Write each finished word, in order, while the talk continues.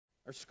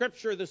Our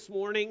scripture this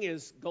morning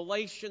is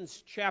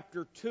Galatians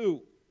chapter 2.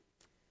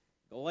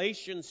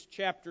 Galatians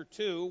chapter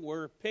 2,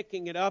 we're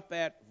picking it up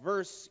at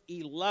verse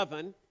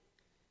 11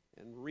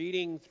 and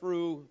reading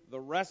through the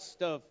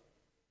rest of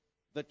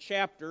the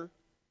chapter.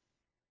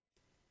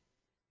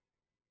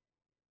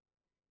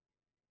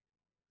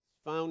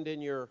 It's found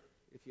in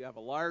if you have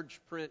a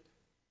large print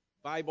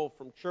Bible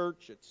from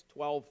church, it's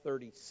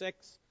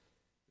 1236.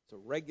 It's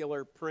a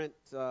regular print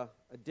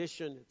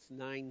edition. It's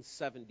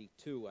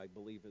 972, I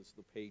believe, is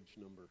the page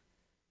number.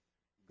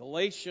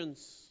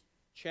 Galatians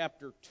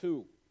chapter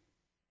 2.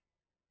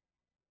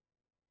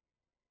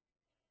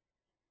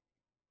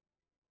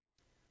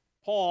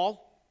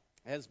 Paul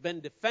has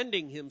been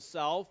defending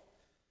himself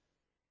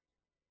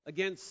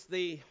against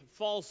the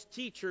false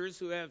teachers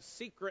who have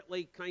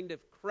secretly kind of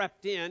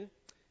crept in.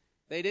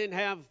 They didn't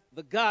have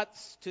the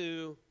guts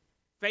to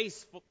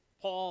face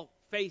Paul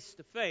face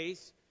to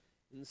face.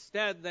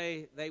 Instead,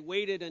 they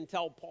waited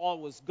until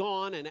Paul was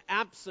gone and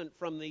absent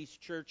from these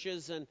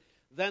churches, and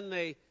then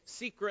they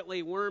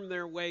secretly worm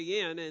their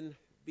way in and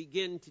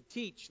begin to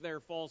teach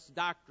their false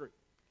doctrine,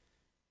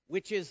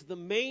 which is the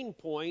main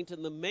point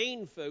and the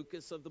main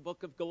focus of the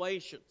book of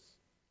Galatians,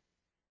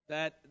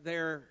 that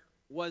there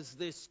was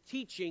this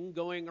teaching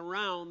going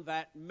around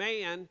that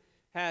man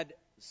had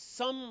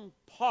some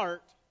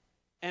part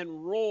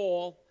and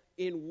role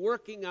in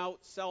working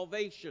out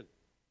salvation,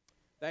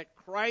 that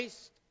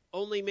Christ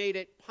only made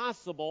it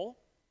possible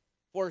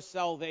for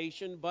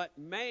salvation, but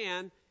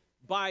man,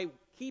 by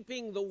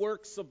keeping the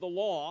works of the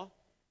law,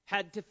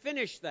 had to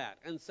finish that.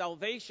 And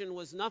salvation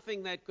was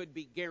nothing that could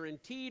be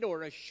guaranteed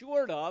or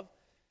assured of,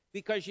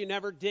 because you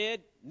never did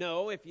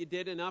know if you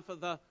did enough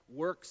of the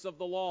works of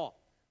the law.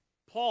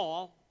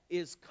 Paul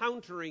is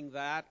countering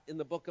that in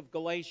the book of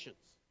Galatians.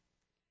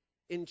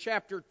 In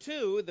chapter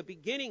 2, the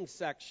beginning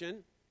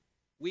section,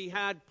 we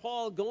had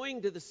Paul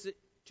going to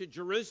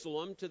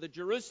Jerusalem, to the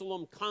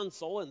Jerusalem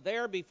council, and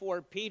there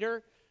before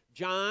Peter,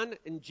 John,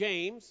 and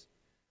James,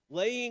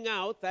 laying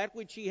out that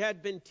which he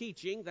had been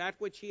teaching, that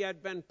which he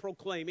had been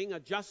proclaiming, a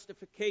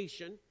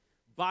justification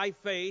by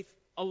faith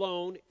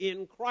alone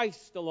in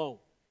Christ alone.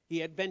 He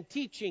had been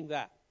teaching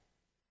that.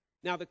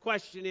 Now the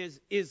question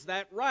is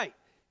that right?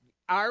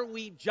 Are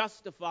we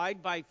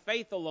justified by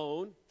faith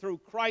alone, through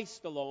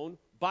Christ alone,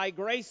 by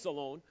grace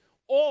alone,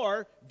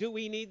 or do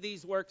we need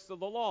these works of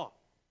the law?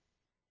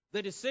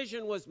 The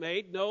decision was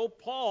made, no,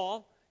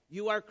 Paul,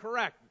 you are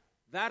correct.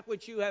 That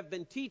which you have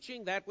been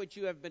teaching, that which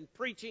you have been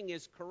preaching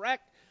is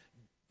correct.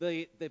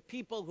 The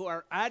people who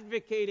are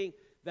advocating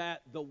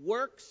that the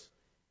works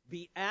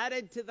be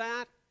added to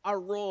that are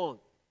wrong.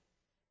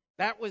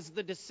 That was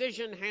the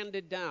decision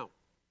handed down.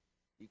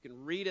 You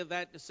can read of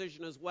that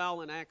decision as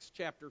well in Acts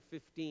chapter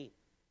 15.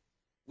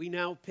 We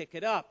now pick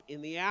it up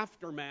in the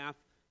aftermath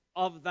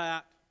of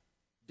that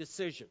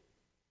decision.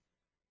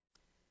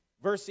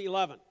 Verse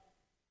 11.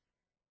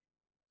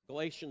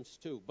 Galatians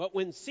 2. But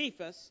when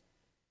Cephas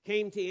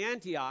came to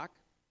Antioch,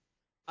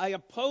 I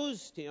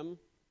opposed him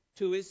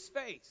to his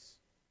face,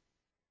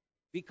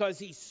 because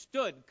he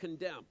stood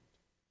condemned.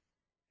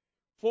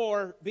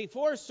 For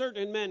before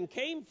certain men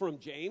came from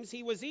James,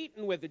 he was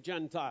eaten with the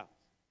Gentiles.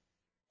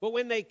 But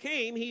when they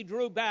came, he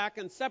drew back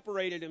and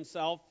separated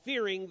himself,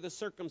 fearing the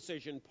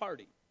circumcision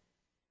party.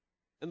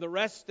 And the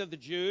rest of the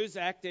Jews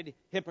acted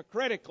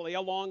hypocritically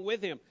along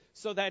with him,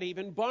 so that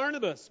even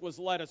Barnabas was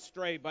led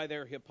astray by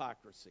their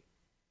hypocrisy.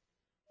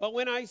 But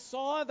when I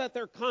saw that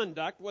their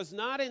conduct was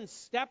not in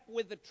step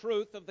with the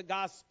truth of the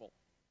gospel,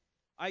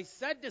 I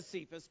said to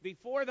Cephas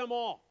before them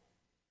all,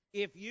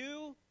 if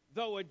you,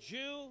 though a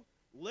Jew,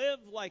 live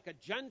like a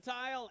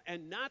Gentile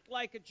and not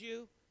like a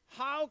Jew,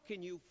 how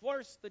can you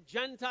force the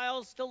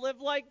Gentiles to live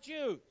like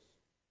Jews?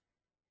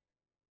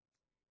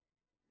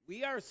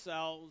 We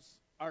ourselves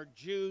are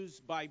Jews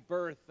by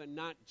birth and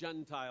not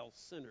Gentile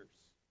sinners.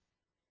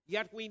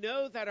 Yet we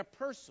know that a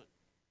person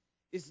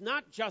is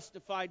not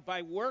justified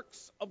by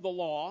works of the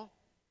law,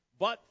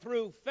 but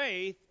through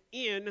faith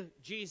in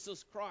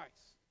Jesus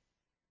Christ.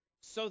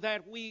 So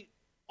that we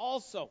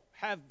also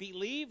have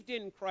believed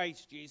in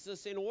Christ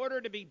Jesus in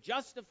order to be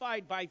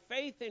justified by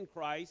faith in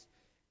Christ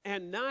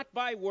and not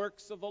by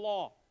works of the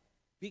law.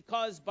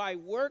 Because by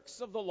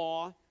works of the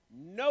law,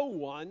 no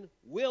one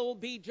will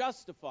be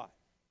justified.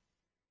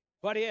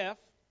 But if,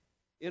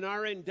 in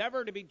our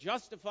endeavor to be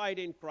justified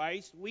in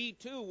Christ, we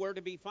too were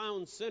to be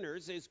found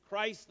sinners, is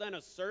Christ then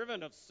a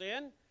servant of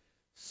sin?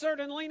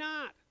 Certainly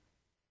not.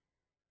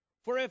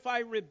 For if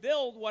I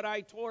rebuild what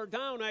I tore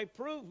down, I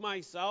prove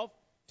myself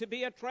to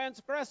be a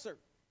transgressor.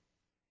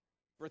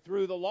 For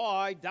through the law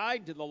I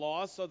died to the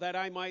law, so that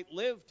I might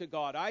live to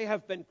God. I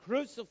have been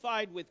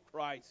crucified with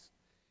Christ.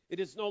 It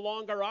is no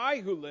longer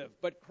I who live,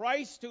 but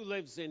Christ who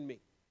lives in me.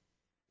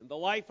 And the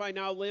life I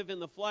now live in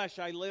the flesh,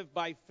 I live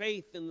by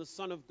faith in the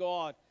Son of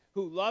God,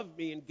 who loved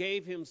me and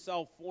gave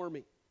himself for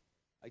me.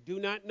 I do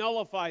not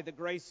nullify the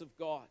grace of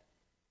God.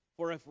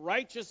 For if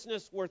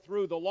righteousness were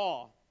through the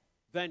law,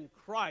 then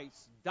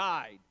Christ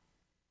died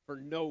for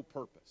no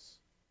purpose.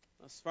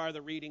 Thus far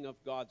the reading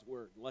of God's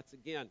word. Let's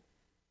again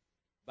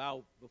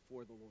bow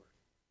before the Lord.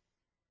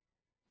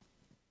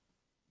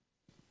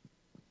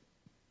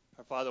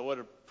 Father, what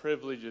a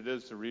privilege it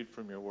is to read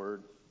from your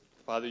word.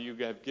 Father, you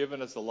have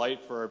given us a light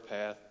for our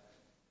path.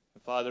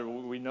 And Father,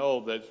 we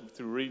know that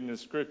through reading the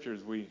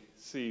scriptures, we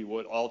see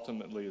what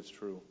ultimately is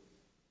true.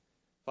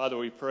 Father,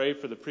 we pray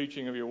for the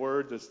preaching of your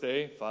word this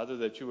day. Father,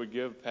 that you would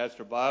give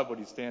Pastor Bob what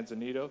he stands in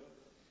need of,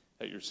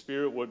 that your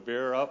Spirit would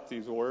bear up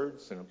these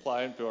words and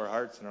apply them to our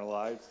hearts and our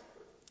lives.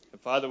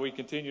 And Father, we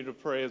continue to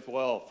pray as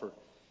well for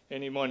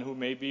anyone who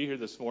may be here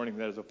this morning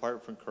that is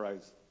apart from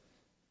Christ,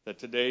 that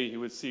today he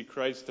would see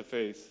Christ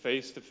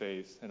face to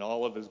face, in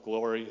all of his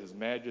glory, his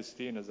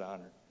majesty, and his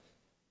honor.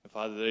 And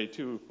Father, they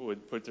too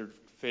would put their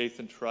faith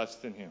and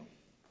trust in him.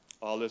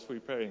 All this we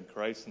pray in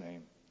Christ's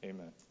name.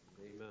 Amen.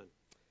 Amen.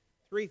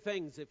 Three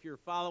things, if you're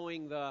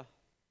following the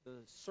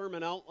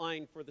sermon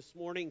outline for this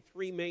morning,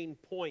 three main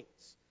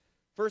points.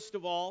 First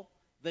of all,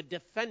 the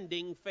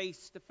defending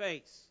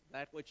face-to-face,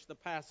 that which the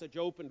passage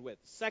opened with.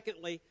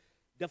 Secondly,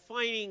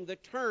 defining the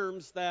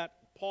terms that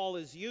Paul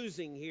is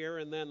using here.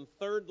 And then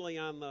thirdly,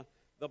 on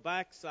the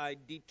backside,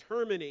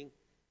 determining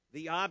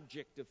the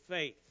object of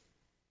faith.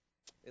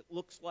 It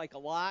looks like a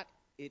lot.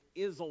 It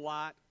is a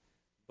lot.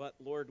 But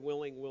Lord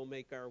willing, we'll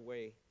make our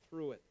way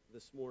through it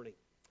this morning.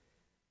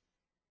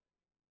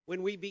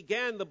 When we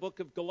began the book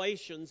of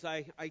Galatians,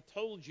 I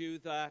told you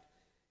that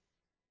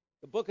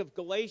the book of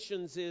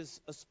Galatians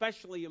is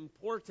especially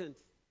important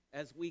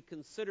as we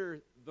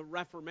consider the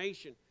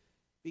Reformation,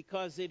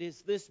 because it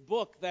is this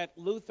book that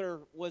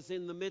Luther was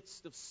in the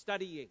midst of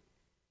studying.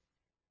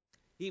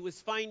 He was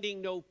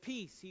finding no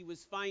peace. He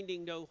was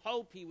finding no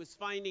hope. He was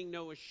finding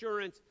no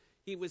assurance.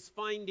 He was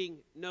finding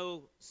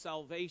no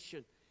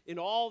salvation. In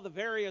all the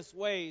various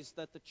ways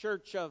that the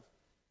church of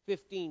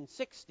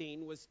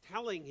 1516 was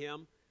telling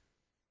him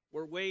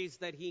were ways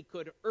that he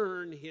could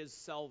earn his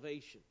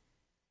salvation.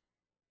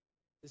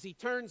 As he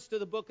turns to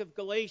the book of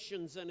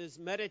Galatians and is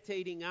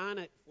meditating on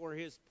it for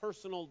his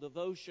personal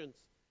devotions,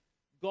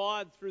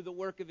 God, through the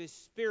work of his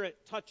Spirit,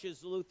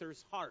 touches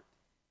Luther's heart.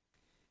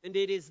 And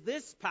it is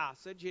this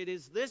passage, it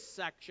is this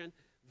section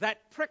that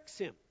pricks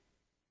him.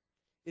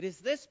 It is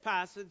this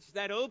passage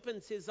that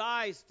opens his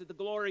eyes to the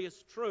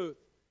glorious truth,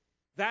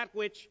 that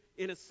which,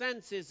 in a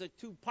sense, is a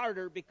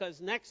two-parter,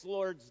 because next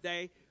Lord's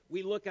Day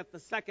we look at the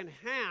second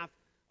half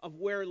of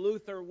where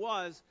Luther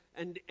was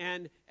and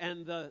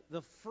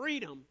the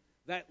freedom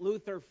that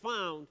Luther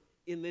found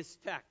in this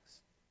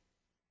text.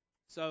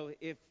 So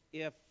if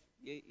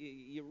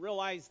you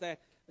realize that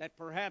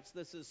perhaps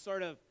this is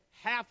sort of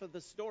half of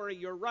the story,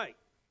 you're right.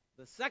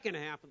 The second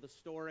half of the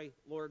story,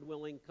 Lord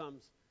willing,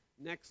 comes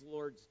next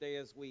Lord's Day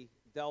as we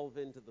delve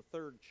into the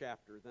third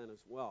chapter then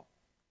as well.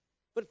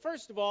 But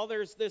first of all,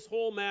 there's this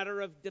whole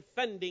matter of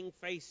defending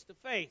face to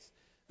face.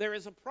 There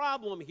is a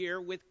problem here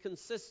with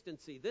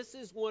consistency. This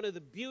is one of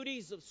the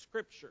beauties of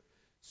Scripture.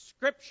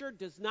 Scripture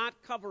does not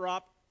cover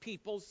up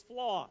people's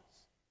flaws.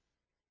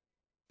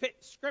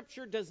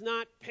 Scripture does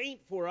not paint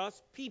for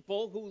us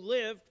people who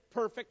lived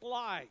perfect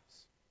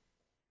lives.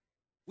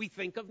 We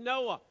think of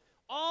Noah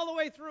all the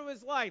way through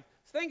his life.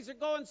 Things are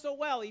going so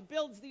well. He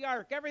builds the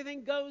ark.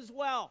 Everything goes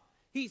well.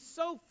 He's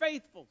so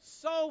faithful,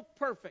 so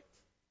perfect.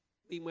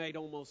 We might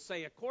almost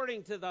say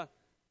according to the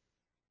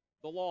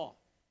law.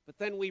 But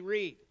then we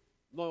read,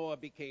 Noah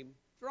became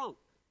drunk.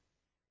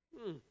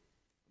 A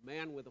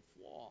man with a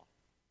flaw.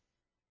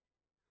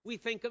 We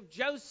think of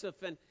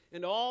Joseph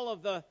and all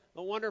of the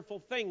wonderful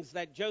things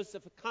that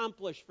Joseph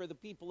accomplished for the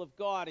people of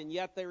God, and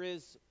yet there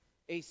is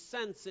a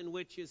sense in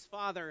which his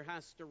father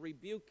has to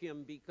rebuke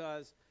him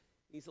because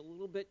he's a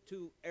little bit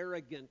too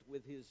arrogant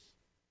with his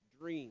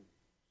dreams.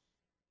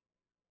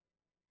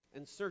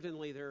 And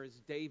certainly there is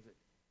David,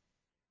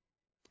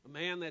 a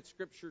man that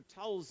Scripture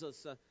tells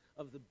us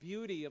of the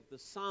beauty of the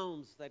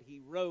Psalms that he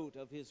wrote,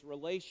 of his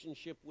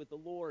relationship with the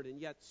Lord, and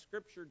yet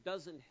Scripture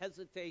doesn't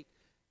hesitate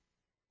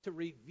to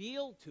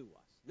reveal to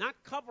us, not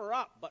cover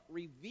up, but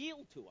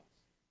reveal to us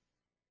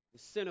the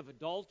sin of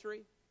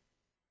adultery,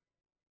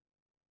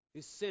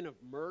 his sin of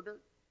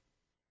murder,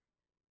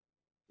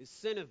 his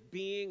sin of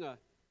being a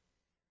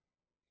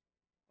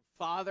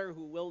father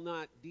who will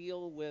not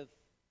deal with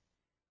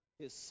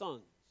his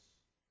sons.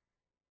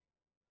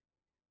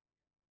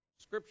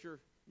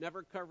 Scripture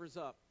never covers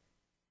up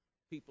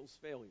people's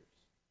failures,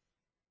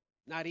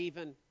 not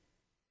even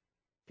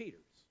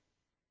Peter's.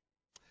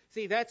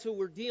 See, that's who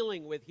we're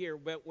dealing with here,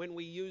 but when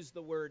we use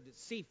the word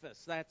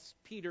Cephas, that's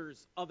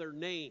Peter's other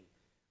name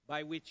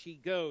by which he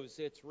goes.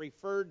 It's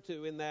referred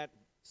to in that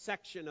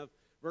section of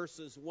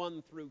verses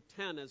 1 through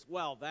 10 as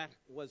well. That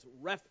was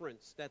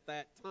referenced at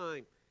that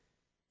time.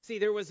 See,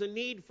 there was a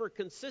need for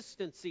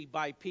consistency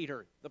by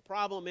Peter. The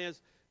problem is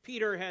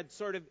Peter had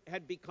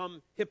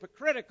become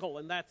hypocritical,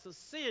 and that's a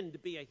sin to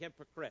be a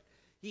hypocrite.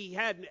 He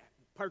had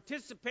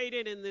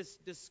participated in this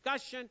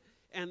discussion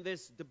and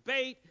this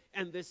debate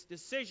and this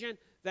decision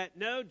that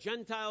no,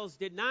 Gentiles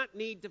did not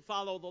need to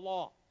follow the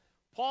law.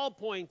 Paul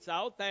points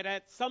out that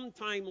at some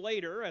time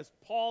later, as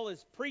Paul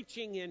is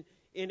preaching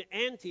in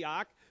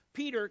Antioch,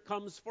 Peter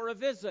comes for a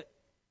visit.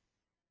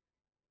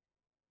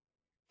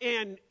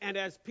 And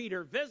as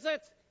Peter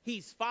visits,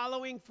 he's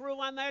following through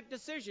on that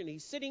decision.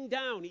 He's sitting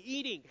down,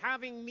 eating,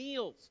 having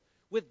meals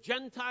with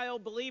Gentile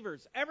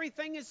believers.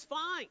 Everything is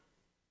fine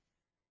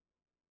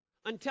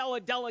until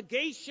a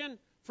delegation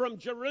from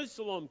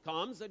Jerusalem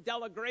comes, a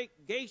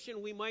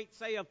delegation, we might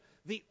say, of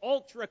the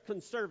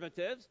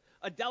ultra-conservatives,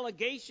 a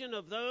delegation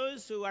of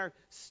those who are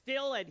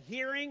still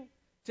adhering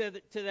to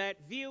that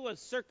view of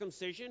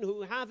circumcision,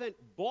 who haven't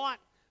bought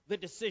the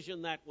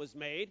decision that was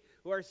made,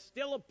 who are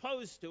still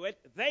opposed to it.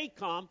 They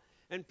come,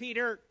 and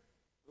Peter,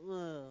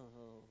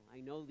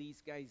 I know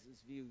these guys'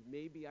 view.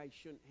 Maybe I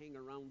shouldn't hang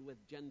around with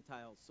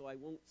Gentiles, so I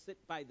won't sit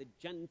by the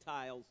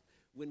Gentiles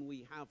when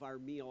we have our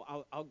meal.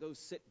 I'll go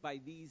sit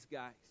by these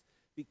guys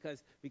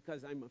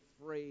because I'm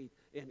afraid,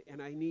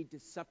 and I need to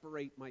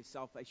separate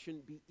myself. I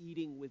shouldn't be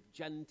eating with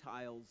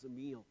Gentiles a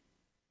meal.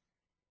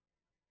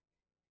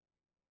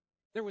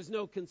 There was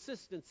no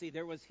consistency.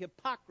 There was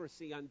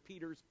hypocrisy on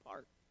Peter's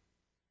part.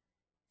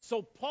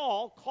 So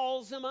Paul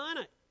calls him on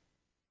it.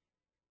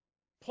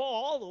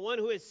 Paul, the one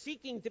who is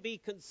seeking to be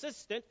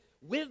consistent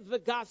with the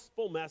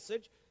gospel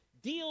message,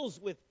 deals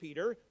with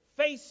Peter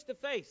face to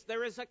face.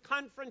 There is a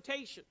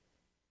confrontation.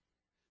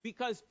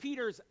 Because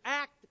Peter's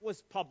act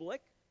was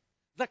public,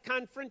 the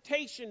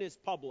confrontation is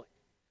public.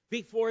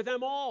 Before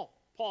them all,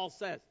 Paul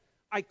says.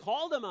 I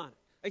called him on it.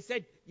 I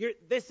said,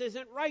 this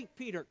isn't right,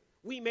 Peter.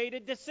 We made a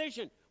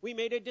decision. We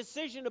made a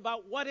decision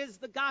about what is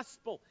the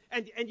gospel,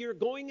 and you're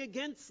going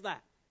against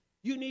that.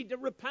 You need to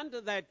repent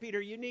of that,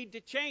 Peter. You need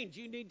to change.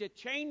 You need to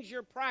change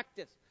your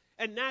practice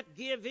and not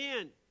give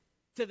in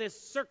to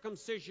this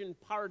circumcision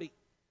party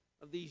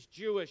of these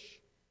Jewish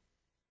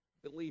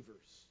believers.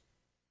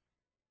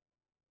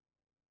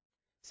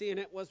 See, and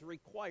it was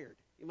required.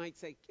 You might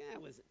say,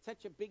 was it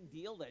such a big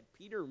deal that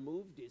Peter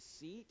moved his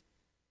seat?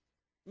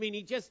 I mean,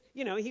 he just,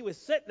 he was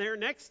sitting there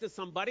next to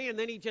somebody, and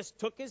then he just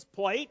took his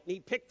plate, and he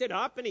picked it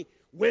up, and he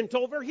went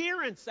over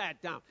here and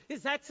sat down.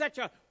 Is that such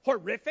a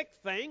horrific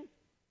thing?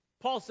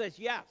 Paul says,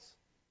 yes.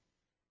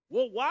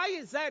 Well, why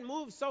is that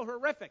move so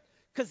horrific?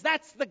 Because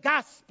that's the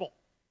gospel.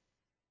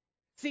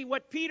 See,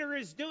 what Peter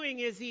is doing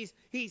is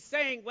he's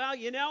saying, well,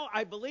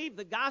 I believe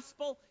the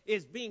gospel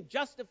is being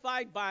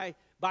justified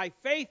by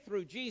faith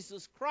through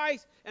Jesus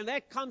Christ, and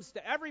that comes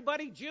to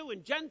everybody, Jew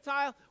and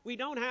Gentile. We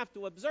don't have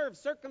to observe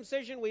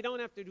circumcision. We don't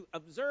have to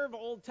observe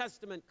Old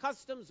Testament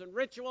customs and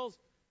rituals.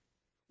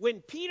 When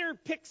Peter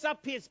picks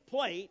up his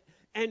plate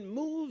and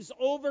moves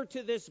over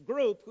to this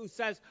group who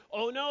says,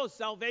 oh no,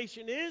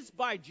 salvation is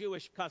by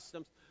Jewish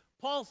customs,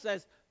 Paul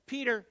says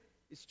Peter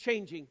is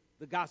changing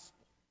the gospel.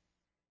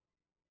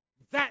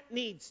 That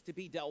needs to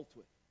be dealt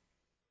with.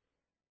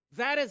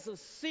 That is a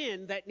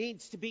sin that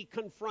needs to be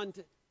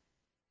confronted.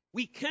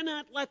 We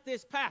cannot let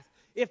this pass.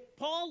 If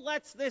Paul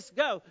lets this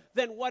go,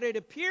 then what it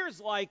appears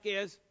like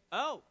is,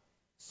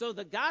 so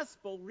the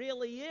gospel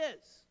really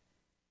is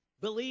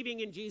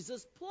believing in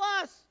Jesus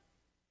plus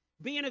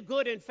being a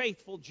good and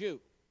faithful Jew.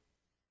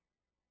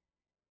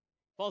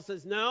 Paul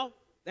says, no,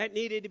 that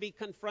needed to be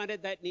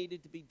confronted, that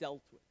needed to be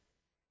dealt with.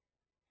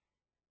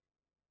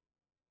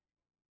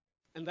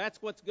 And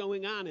that's what's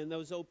going on in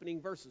those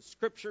opening verses.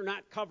 Scripture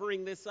not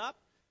covering this up.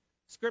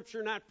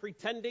 Scripture not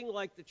pretending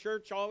like the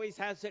church always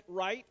has it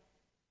right.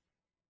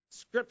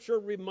 Scripture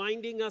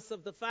reminding us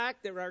of the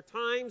fact there are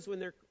times when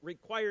there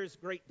requires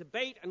great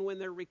debate and when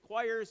there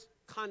requires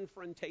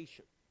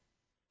confrontation.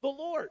 The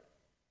Lord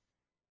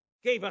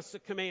gave us a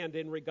command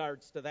in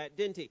regards to that,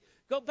 didn't he?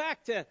 Go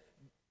back to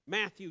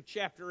Matthew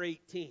chapter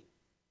 18.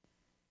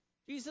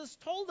 Jesus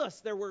told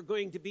us there were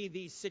going to be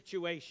these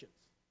situations.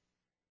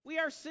 We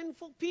are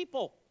sinful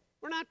people.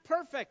 We're not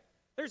perfect.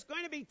 There's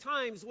going to be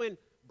times when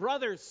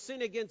brothers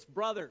sin against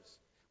brothers,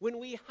 when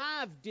we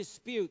have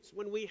disputes,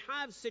 when we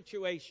have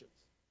situations.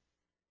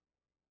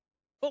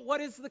 But what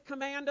is the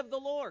command of the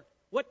Lord?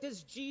 What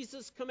does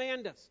Jesus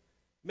command us?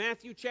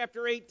 Matthew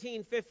chapter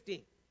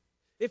 18:15.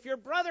 If your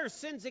brother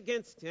sins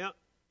against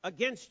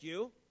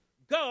you,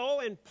 go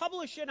and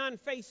publish it on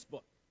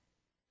Facebook.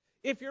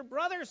 If your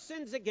brother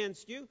sins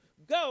against you,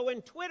 go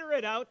and Twitter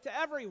it out to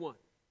everyone.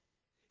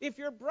 If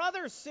your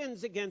brother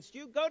sins against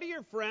you, go to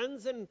your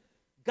friends and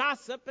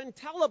gossip and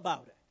tell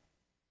about it.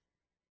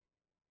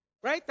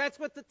 Right? That's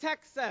what the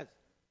text says.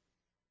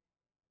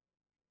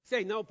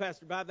 Say, no,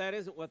 Pastor Bob, that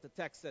isn't what the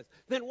text says.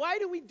 Then why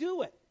do we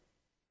do it?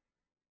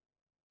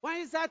 Why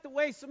is that the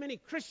way so many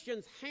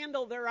Christians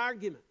handle their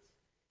arguments,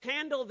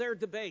 handle their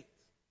debates?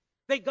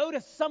 They go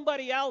to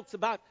somebody else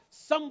about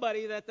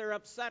somebody that they're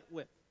upset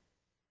with.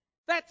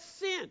 That's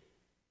sin.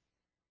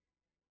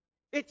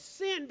 It's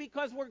sin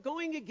because we're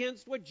going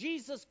against what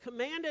Jesus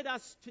commanded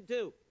us to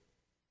do.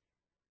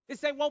 They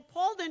say, well,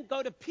 Paul didn't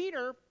go to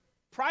Peter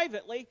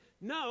privately.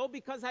 No,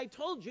 because I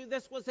told you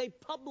this was a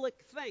public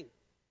thing.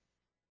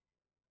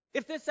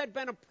 If this had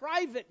been a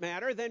private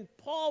matter, then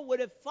Paul would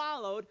have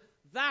followed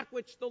that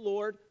which the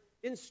Lord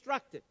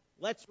instructed.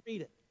 Let's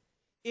read it.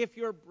 If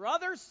your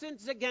brother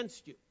sins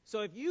against you,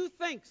 so if you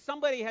think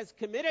somebody has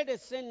committed a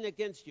sin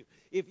against you,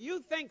 if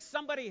you think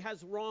somebody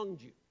has wronged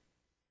you,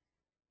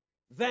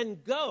 then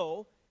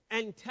go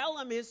and tell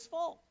him his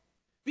fault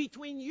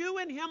between you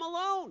and him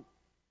alone.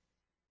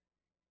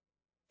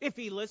 If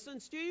he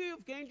listens to you,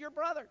 you've gained your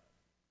brother.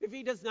 If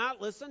he does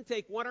not listen,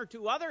 take one or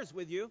two others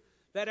with you,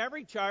 that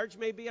every charge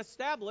may be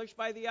established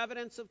by the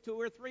evidence of 2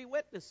 or 3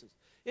 witnesses.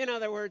 In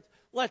other words,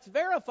 let's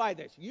verify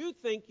this. You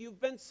think you've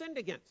been sinned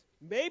against.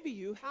 Maybe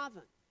you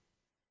haven't.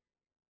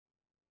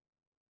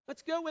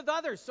 Let's go with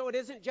others so it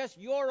isn't just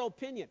your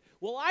opinion.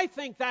 Well, I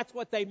think that's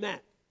what they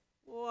meant.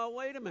 Well,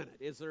 wait a minute.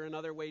 Is there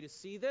another way to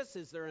see this?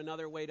 Is there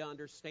another way to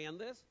understand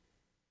this?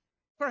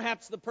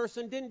 Perhaps the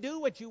person didn't do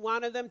what you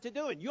wanted them to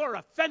do, and you're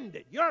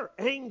offended. You're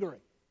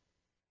angry.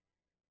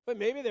 But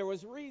maybe there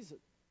was reason.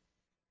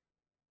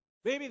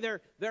 Maybe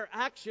their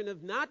action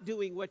of not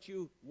doing what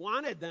you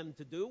wanted them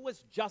to do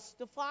was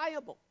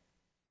justifiable.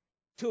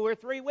 2 or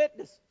 3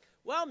 witnesses.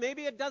 Well,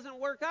 maybe it doesn't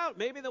work out.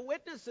 Maybe the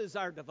witnesses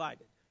are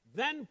divided.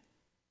 Then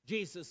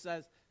Jesus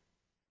says,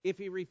 if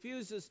he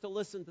refuses to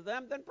listen to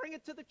them, then bring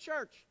it to the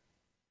church.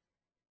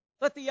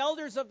 Let the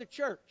elders of the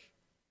church.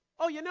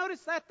 Oh, you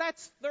notice that?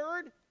 That's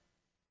third?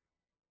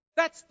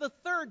 That's the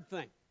third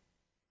thing.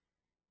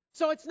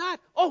 So it's not,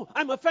 oh,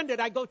 I'm offended,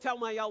 I go tell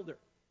my elder.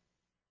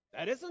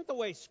 That isn't the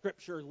way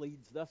Scripture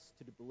leads us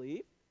to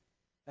believe.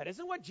 That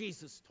isn't what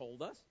Jesus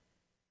told us.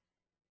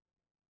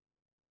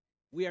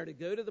 We are to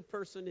go to the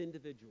person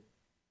individually.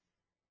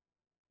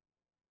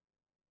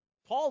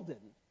 Paul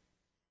didn't,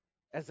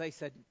 as I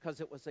said, because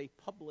it was a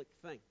public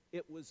thing.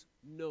 It was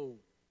known.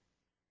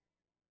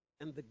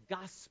 And the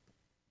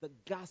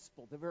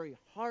gospel, the very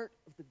heart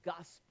of the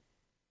gospel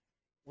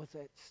was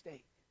at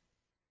stake.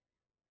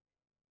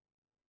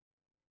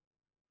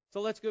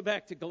 So let's go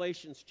back to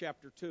Galatians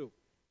chapter 2.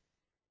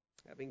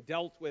 Having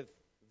dealt with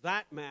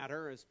that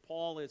matter, as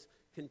Paul is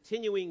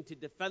continuing to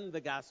defend the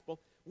gospel,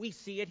 we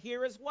see it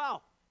here as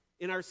well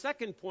in our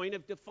second point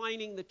of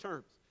defining the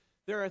terms.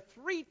 There are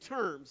 3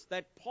 terms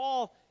that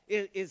Paul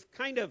is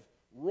kind of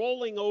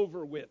rolling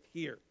over with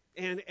here.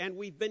 And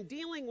we've been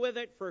dealing with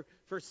it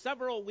for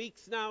several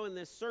weeks now in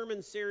this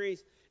sermon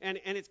series. And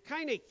it's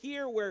kind of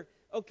here where,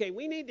 okay,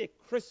 we need to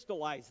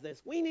crystallize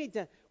this. We need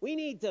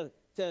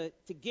to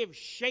give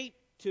shape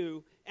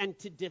to and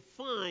to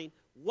define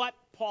what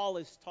Paul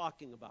is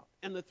talking about.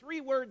 And the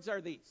 3 words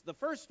are these. The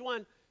first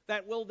one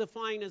that we'll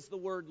define is the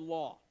word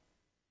law.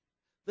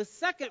 The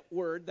second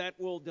word that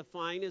we'll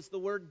define is the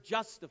word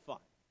justify.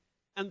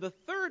 And the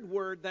third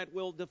word that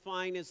we'll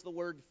define is the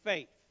word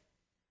faith.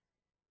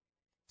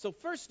 So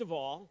first of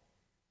all,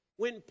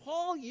 when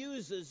Paul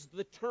uses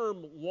the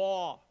term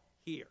law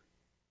here,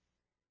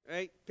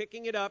 right,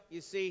 picking it up,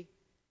 you see,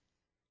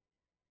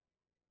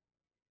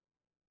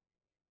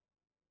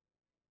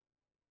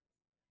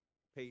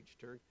 page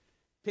turn,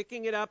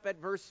 picking it up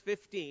at verse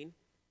 15,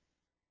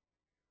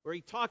 where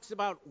he talks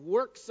about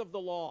works of the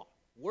law,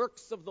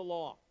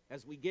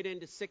 as we get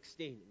into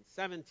 16 and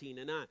 17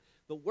 and on,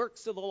 the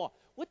works of the law.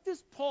 What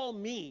does Paul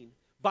mean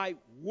by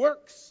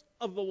works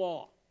of the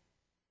law?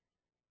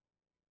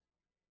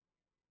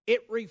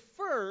 It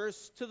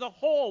refers to the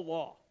whole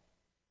law.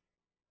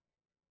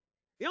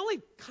 The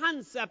only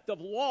concept of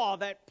law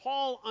that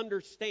Paul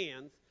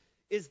understands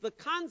is the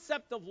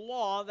concept of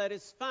law that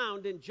is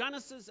found in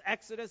Genesis,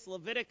 Exodus,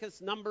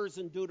 Leviticus, Numbers,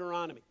 and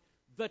Deuteronomy.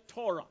 The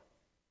Torah.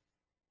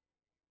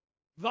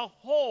 The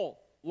whole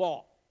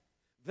law.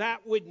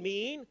 That would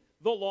mean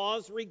the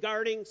laws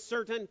regarding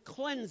certain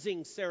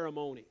cleansing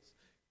ceremonies,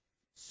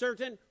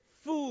 certain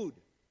food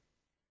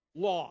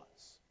laws.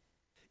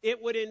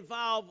 It would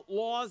involve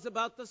laws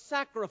about the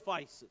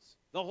sacrifices.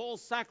 The whole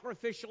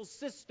sacrificial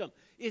system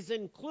is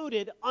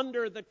included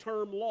under the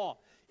term law.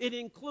 It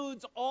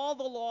includes all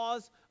the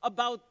laws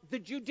about the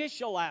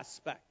judicial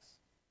aspects.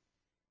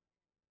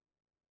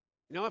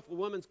 You know, if a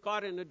woman's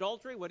caught in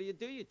adultery, what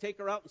do? You take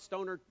her out and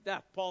stone her to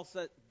death. Paul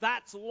said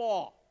that's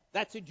law.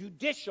 That's a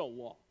judicial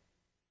law.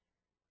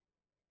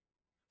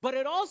 But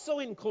it also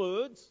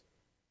includes,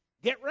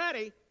 get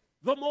ready,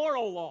 the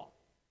moral law.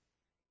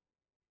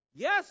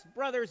 Yes,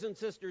 brothers and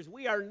sisters,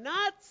 we are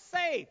not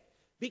saved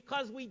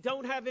because we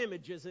don't have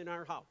images in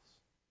our house.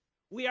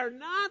 We are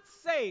not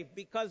saved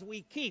because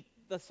we keep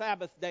the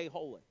Sabbath day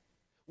holy.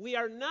 We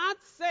are not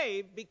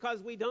saved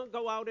because we don't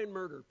go out and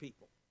murder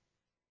people.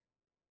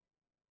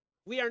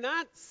 We are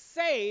not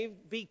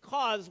saved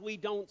because we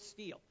don't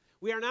steal.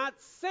 We are not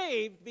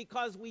saved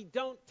because we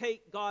don't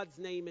take God's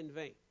name in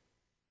vain.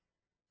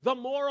 The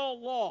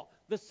moral law,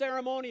 the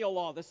ceremonial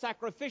law, the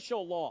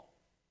sacrificial law,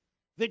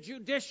 the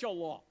judicial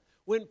law.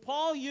 When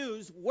Paul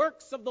used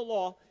works of the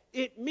law,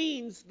 it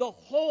means the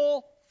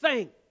whole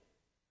thing.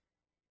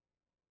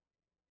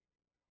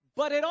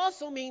 But it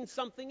also means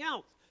something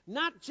else.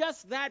 Not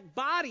just that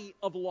body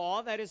of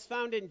law that is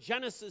found in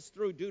Genesis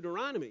through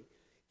Deuteronomy.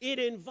 It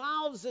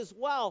involves as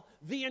well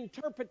the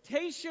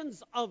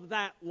interpretations of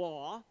that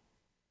law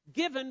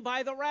given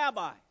by the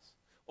rabbis.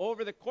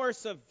 Over the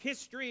course of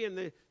history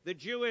and the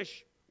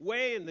Jewish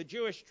way and the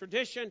Jewish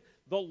tradition,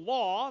 the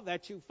law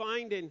that you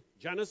find in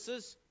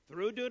Genesis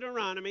through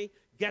Deuteronomy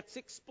gets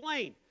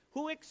explained.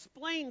 Who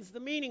explains the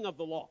meaning of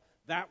the law?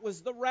 That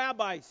was the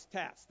rabbi's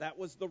task. That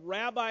was the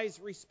rabbi's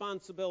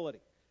responsibility.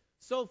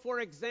 So, for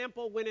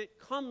example, when it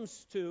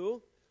comes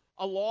to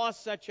a law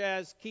such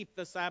as keep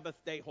the Sabbath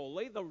day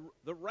holy,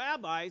 the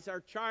rabbis are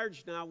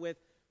charged now with,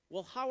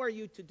 well, how are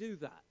you to do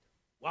that?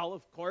 Well,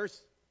 of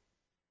course,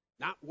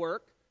 not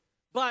work.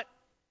 But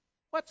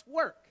what's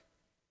work?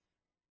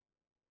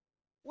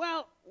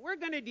 Well, we're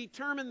going to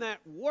determine that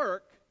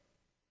work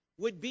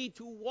would be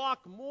to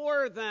walk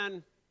more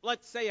than,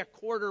 let's say, a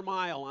quarter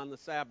mile on the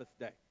Sabbath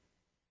day.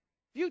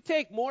 If you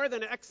take more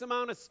than X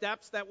amount of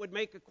steps that would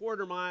make a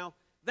quarter mile,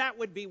 that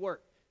would be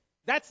work.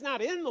 That's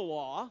not in the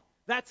law.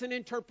 That's an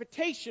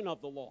interpretation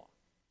of the law.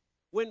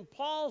 When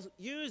Paul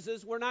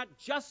uses, we're not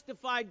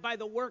justified by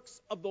the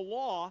works of the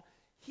law,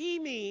 he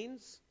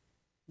means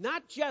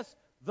not just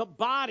the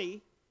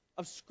body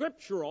of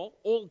scriptural,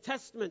 Old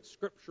Testament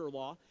scriptural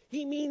law.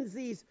 He means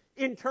these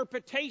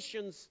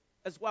interpretations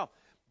as well.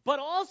 But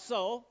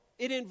also,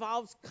 it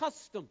involves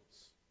customs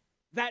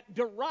that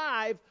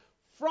derive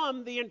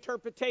from the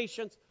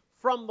interpretations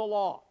from the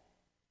law.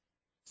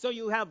 So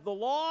you have the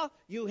law,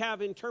 you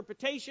have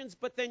interpretations,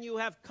 but then you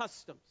have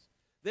customs.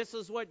 This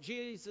is what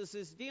Jesus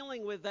is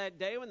dealing with that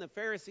day when the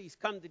Pharisees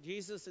come to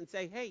Jesus and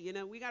say, hey,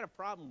 we got a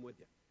problem with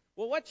you.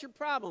 Well, what's your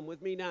problem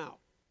with me now?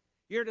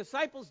 Your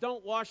disciples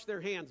don't wash their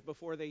hands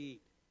before they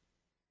eat.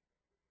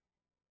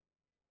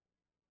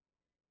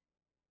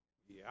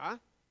 Yeah?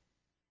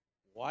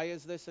 Why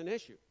is this an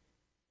issue?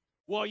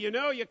 Well, you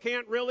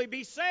can't really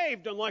be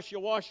saved unless you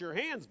wash your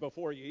hands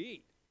before you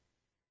eat.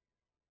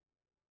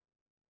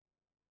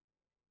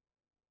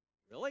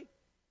 Really?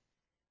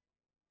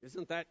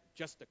 Isn't that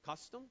just a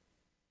custom?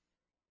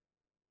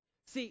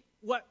 See,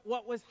 what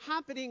was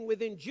happening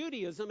within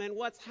Judaism and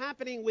what's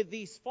happening with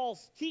these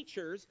false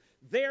teachers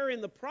there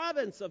in the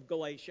province of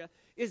Galatia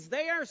is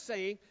they are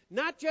saying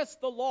not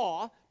just the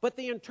law, but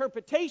the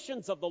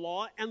interpretations of the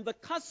law and the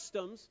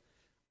customs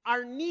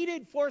are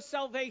needed for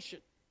salvation.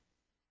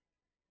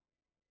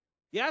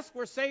 Yes,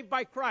 we're saved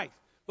by Christ.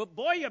 But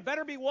boy, you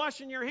better be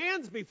washing your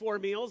hands before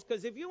meals,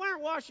 because if you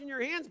aren't washing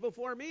your hands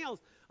before meals,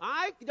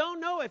 I don't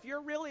know if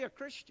you're really a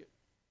Christian.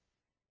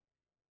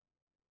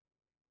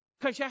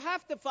 Because you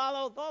have to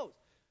follow those.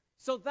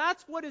 So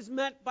that's what is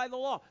meant by the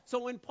law. So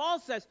when Paul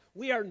says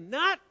we are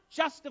not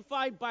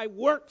justified by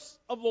works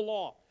of the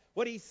law,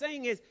 what he's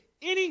saying is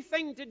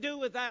anything to do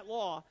with that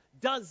law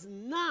does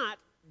not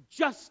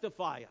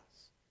justify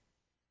us.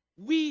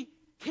 We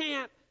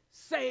can't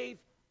save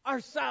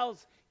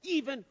ourselves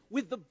even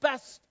with the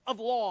best of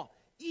law,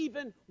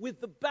 even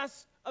with the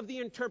best of the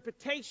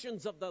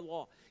interpretations of the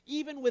law,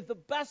 even with the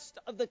best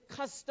of the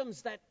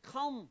customs that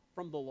come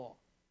from the law.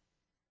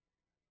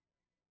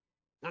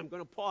 Now, I'm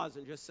going to pause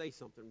and just say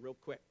something real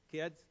quick.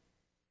 Kids,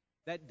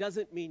 that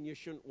doesn't mean you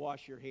shouldn't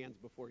wash your hands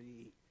before you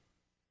eat.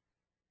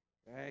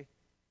 Okay?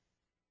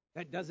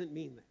 That doesn't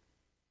mean that.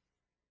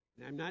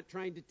 And I'm not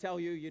trying to tell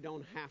you you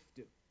don't have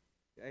to.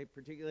 Okay?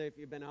 Particularly if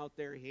you've been out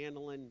there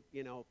handling,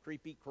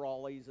 creepy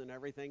crawlies and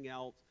everything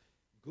else.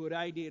 Good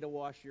idea to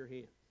wash your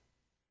hands.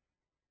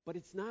 But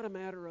it's not a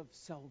matter of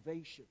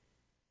salvation.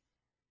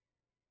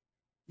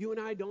 You and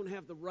I don't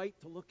have the right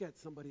to look at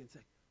somebody and say,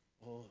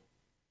 oh,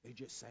 they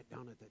just sat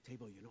down at the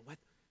table. You know what?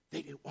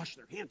 They didn't wash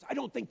their hands. I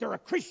don't think they're a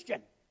Christian.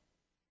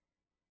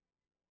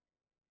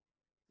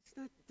 It's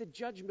not the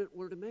judgment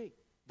we're to make.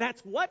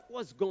 That's what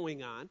was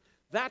going on.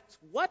 That's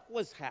what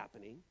was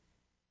happening.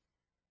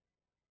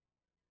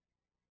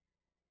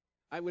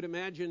 I would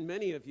imagine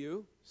many of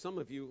you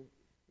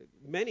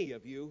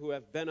who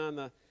have been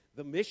on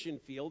the mission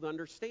field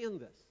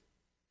understand this.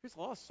 There's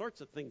all sorts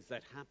of things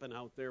that happen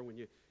out there when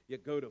you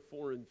go to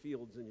foreign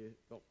fields and you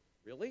go,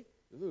 really?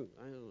 I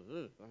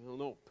don't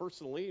know.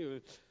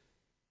 Personally,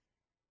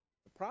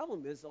 the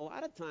problem is a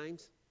lot of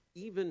times,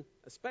 even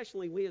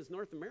especially we as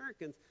North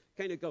Americans,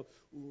 kind of go,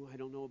 ooh, I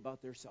don't know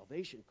about their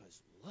salvation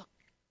because look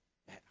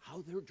at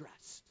how they're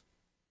dressed.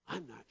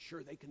 I'm not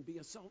sure they can be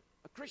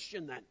a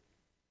Christian then.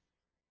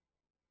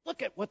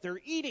 Look at what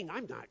they're eating.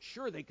 I'm not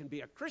sure they can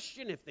be a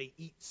Christian if they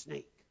eat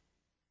snake.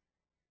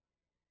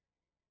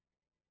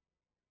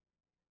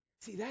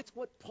 See, that's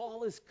what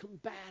Paul is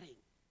combating.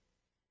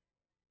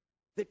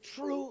 The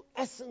true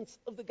essence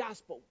of the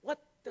gospel. What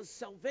does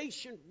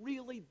salvation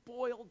really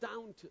boil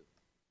down to?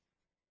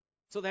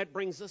 So that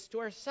brings us to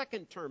our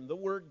second term, the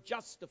word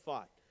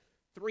justified.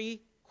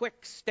 3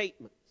 quick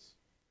statements.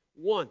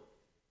 1,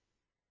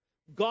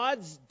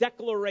 God's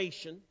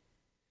declaration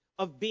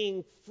of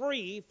being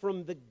free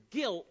from the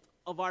guilt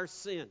of our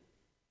sin.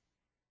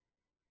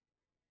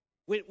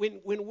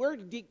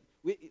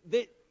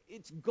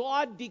 It's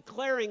God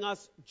declaring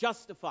us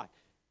justified.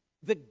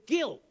 The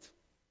guilt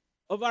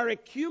of our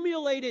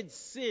accumulated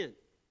sin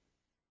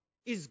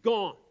is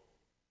gone.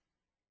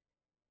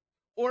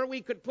 Or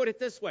we could put it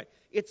this way.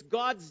 It's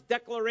God's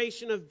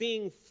declaration of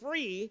being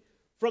free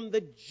from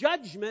the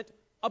judgment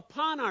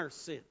upon our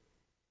sin.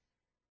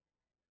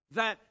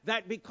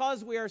 That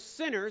because we are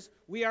sinners,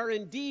 we are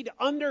indeed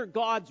under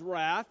God's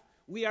wrath.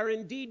 We are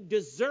indeed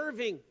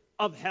deserving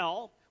of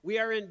hell. We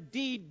are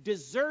indeed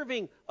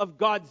deserving of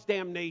God's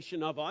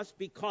damnation of us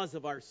because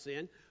of our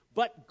sin.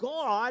 But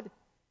God,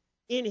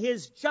 in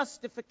His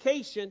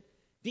justification,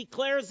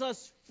 declares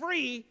us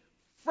free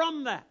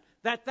from that.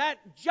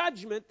 That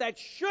judgment that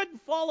should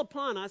fall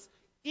upon us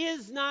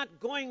is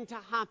not going to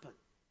happen.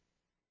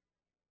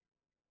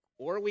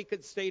 Or we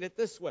could state it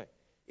this way.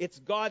 It's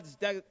God's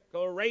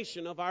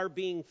declaration of our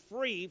being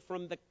free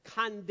from the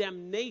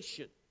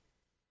condemnation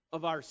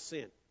of our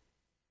sin.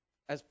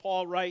 As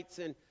Paul writes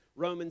in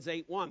Romans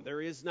 8:1,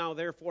 there is now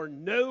therefore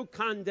no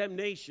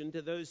condemnation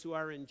to those who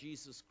are in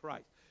Jesus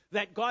Christ.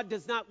 That God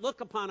does not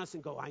look upon us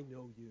and go, I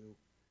know you.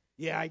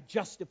 Yeah, I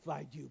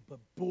justified you, but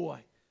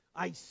boy,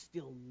 I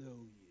still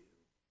know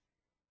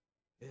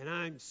you. And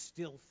I'm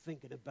still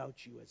thinking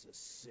about you as a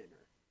sinner.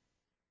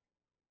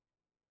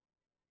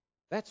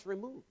 That's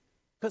removed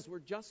because we're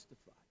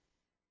justified.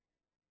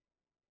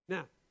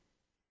 Now,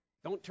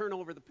 don't turn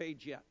over the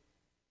page yet.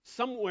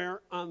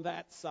 Somewhere on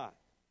that side,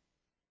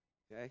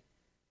 okay,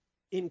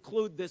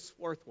 include this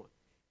fourth one.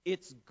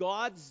 It's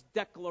God's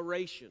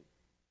declaration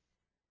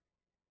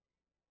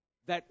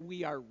that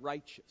we are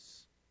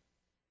righteous.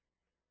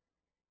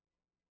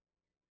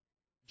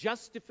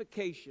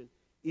 Justification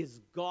is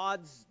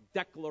God's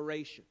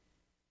declaration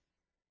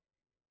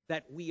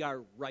that we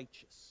are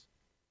righteous.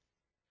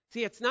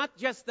 See, it's not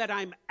just that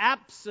I'm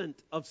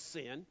absent of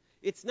sin.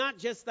 It's not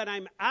just that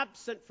I'm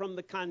absent from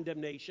the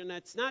condemnation.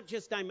 It's not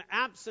just I'm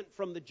absent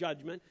from the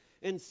judgment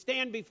and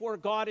stand before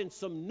God in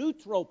some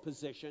neutral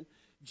position.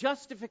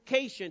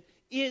 Justification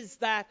is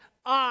that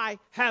I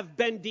have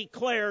been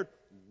declared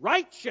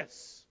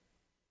righteous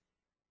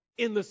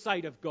in the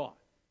sight of God.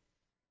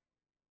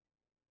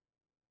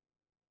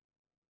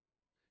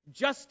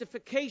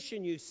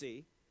 Justification, you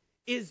see,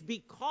 is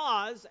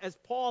because, as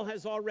Paul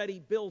has already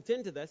built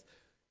into this,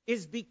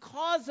 is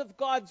because of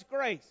God's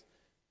grace.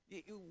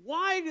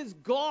 Why does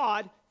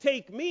God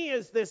take me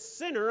as this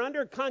sinner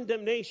under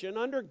condemnation,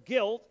 under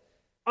guilt,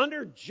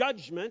 under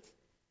judgment?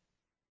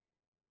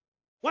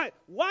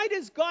 Why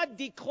does God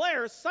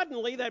declare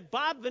suddenly that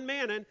Bob Van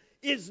Manen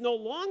is no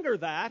longer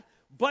that,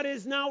 but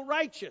is now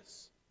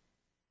righteous?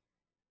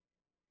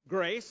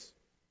 Grace.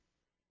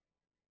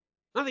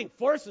 Nothing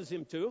forces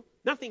him to.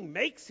 Nothing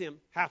makes him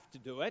have to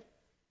do it.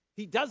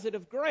 He does it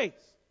of grace.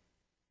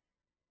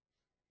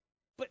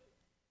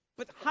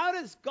 But how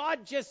does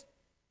God just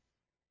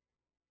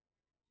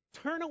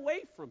turn away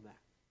from that?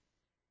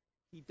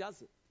 He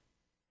doesn't.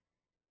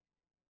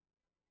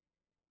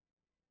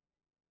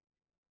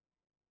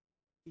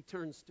 He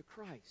turns to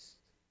Christ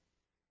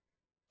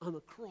on the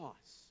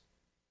cross.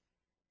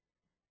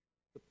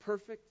 The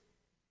perfect,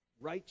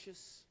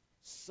 righteous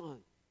Son,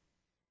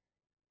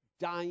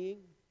 dying,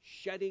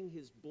 shedding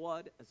his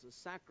blood as a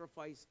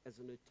sacrifice, as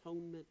an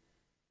atonement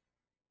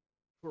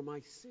for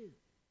my sin.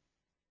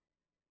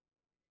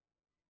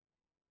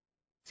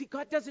 See,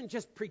 God doesn't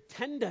just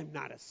pretend I'm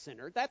not a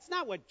sinner. That's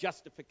not what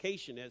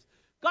justification is.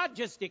 God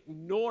just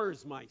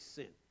ignores my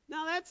sin.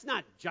 Now, that's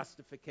not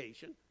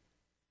justification.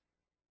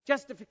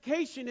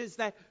 Justification is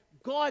that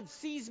God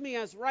sees me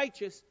as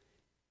righteous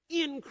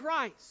in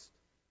Christ,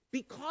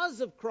 because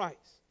of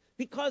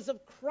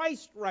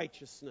Christ's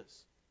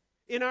righteousness.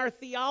 In our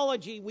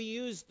theology, we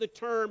use the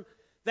term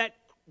that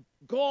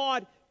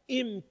God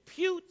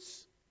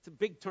imputes, it's a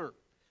big term,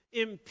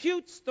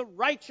 imputes the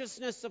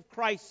righteousness of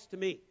Christ to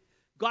me.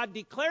 God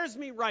declares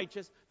me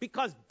righteous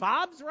because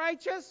Bob's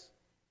righteous.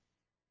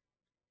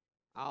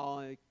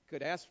 I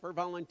could ask for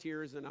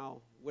volunteers, and I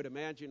would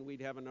imagine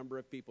we'd have a number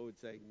of people who would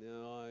say,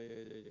 no.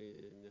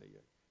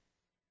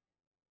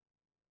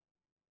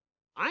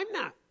 I'm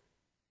not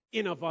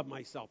in and of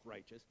myself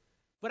righteous,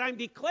 but I'm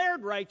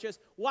declared righteous.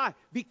 Why?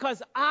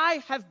 Because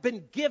I have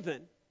been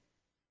given,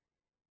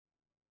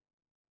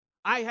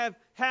 I have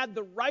had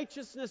the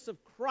righteousness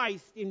of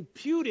Christ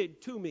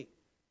imputed to me.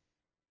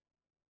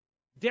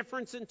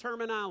 Difference in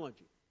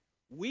terminology.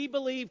 We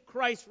believe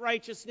Christ's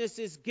righteousness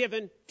is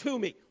given to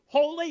me.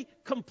 Wholly,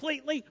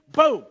 completely,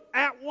 boom,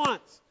 at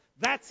once.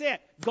 That's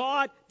it.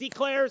 God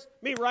declares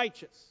me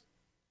righteous.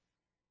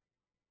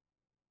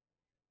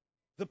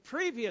 The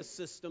previous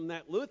system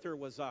that Luther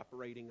was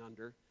operating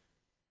under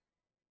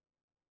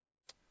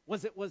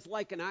was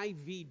like an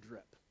IV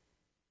drip.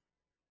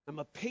 I'm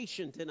a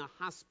patient in a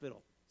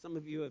hospital. Some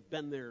of you have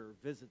been there or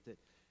visited.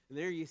 And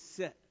there you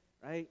sit,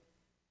 right?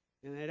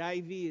 And that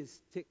IV is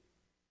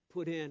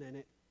put in and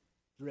it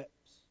drips.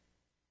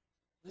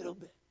 A little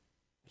bit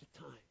at a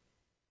time.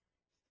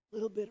 A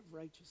little bit of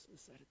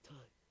righteousness at a time.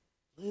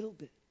 Little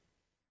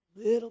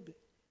bit.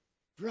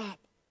 Drop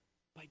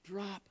by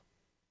drop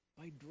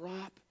by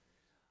drop.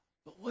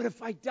 But what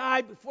if I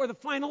die before the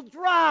final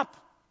drop?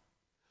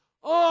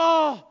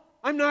 Oh,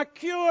 I'm not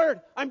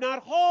cured. I'm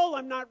not whole.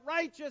 I'm not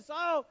righteous.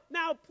 Oh,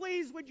 now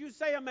please would you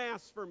say a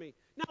mass for me?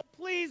 Now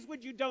please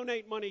would you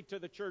donate money to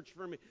the church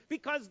for me?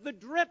 Because the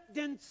drip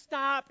didn't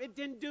stop. It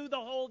didn't do the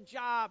whole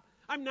job.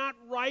 I'm not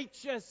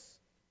righteous.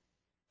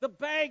 The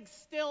bag's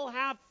still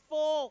half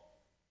full.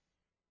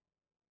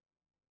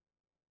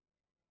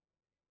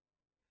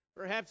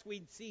 Perhaps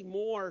we'd see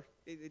more,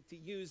 to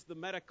use the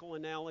medical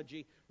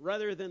analogy,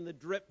 rather than the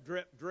drip,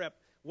 drip, drip.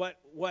 What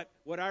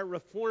our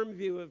Reformed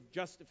view of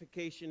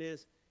justification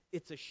is,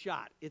 it's a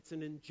shot, it's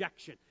an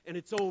injection, and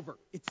it's over.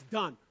 It's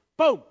done.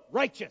 Boom,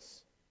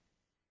 righteous.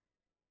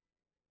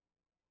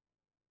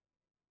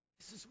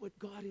 This is what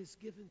God has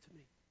given to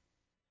me.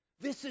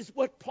 This is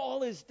what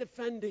Paul is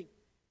defending.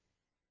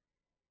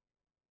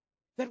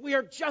 That we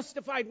are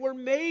justified, we're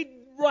made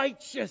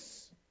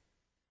righteous.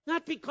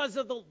 Not because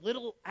of the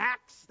little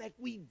acts that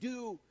we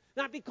do,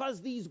 not because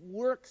these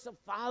works of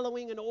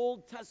following an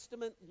Old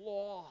Testament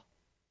law.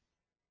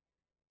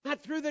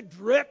 Not through the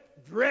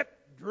drip, drip,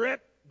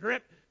 drip,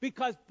 drip.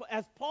 Because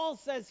as Paul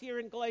says here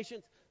in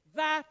Galatians,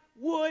 that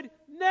would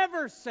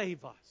never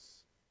save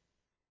us.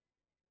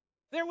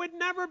 There would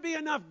never be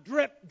enough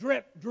drip,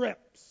 drip,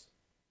 drips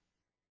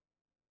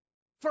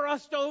for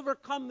us to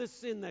overcome the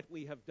sin that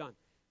we have done.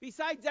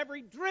 Besides,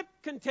 every drip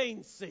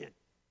contains sin.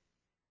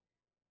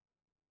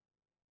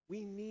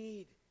 We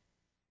need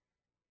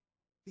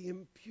the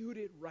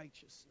imputed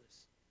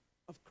righteousness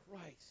of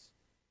Christ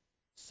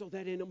so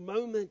that in a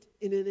moment,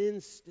 in an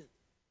instant,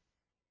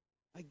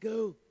 I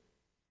go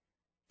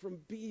from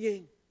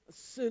being a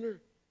sinner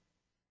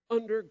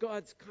under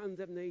God's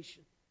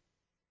condemnation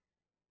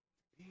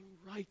to being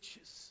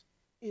righteous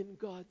in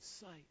God's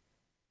sight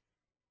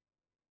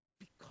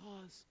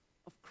because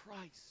of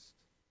Christ.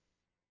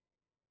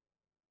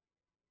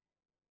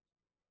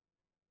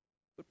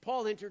 But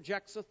Paul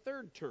interjects a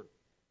third term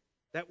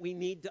that we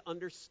need to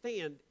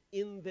understand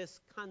in this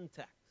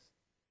context.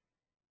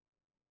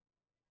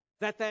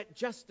 That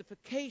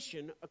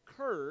justification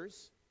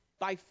occurs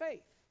by faith.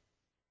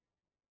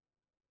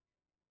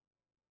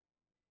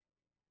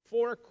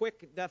 4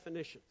 quick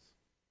definitions.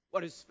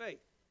 What is faith?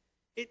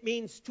 It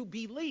means to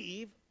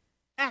believe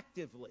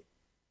actively.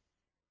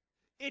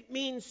 It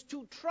means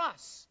to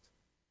trust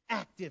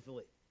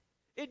actively.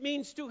 It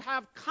means to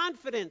have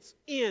confidence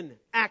in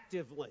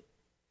actively.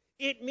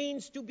 It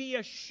means to be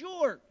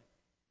assured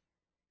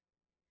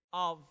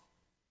of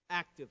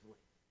actively.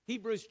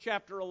 Hebrews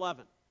chapter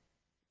 11.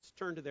 Let's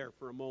turn to there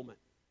for a moment.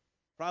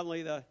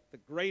 Probably the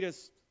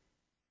greatest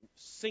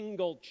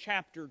single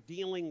chapter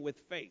dealing with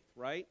faith,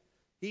 right?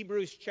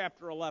 Hebrews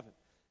chapter 11.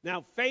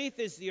 Now, faith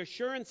is the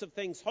assurance of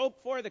things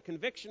hoped for, the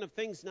conviction of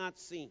things not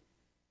seen.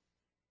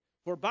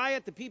 For by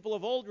it the people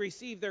of old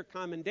received their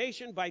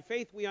commendation. By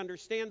faith we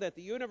understand that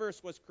the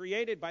universe was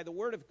created by the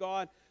word of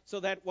God, so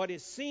that what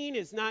is seen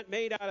is not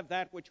made out of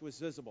that which was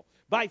visible.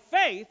 By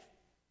faith,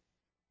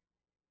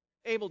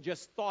 Abel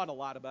just thought a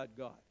lot about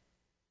God,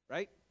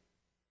 right?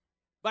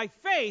 By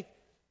faith,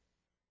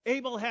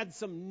 Abel had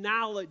some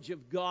knowledge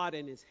of God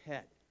in his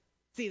head.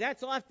 See,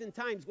 that's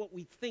oftentimes what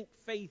we think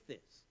faith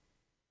is.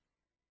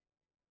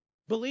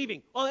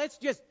 Believing, oh, that's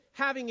just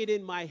having it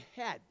in my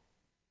head.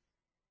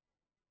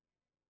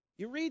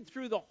 You read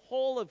through the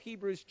whole of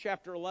Hebrews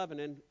chapter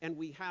 11, and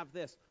we have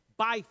this.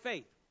 By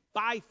faith,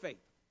 by faith,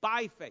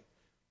 by faith.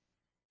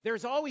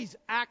 There's always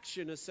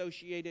action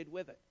associated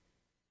with it.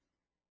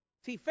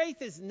 See,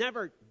 faith is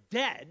never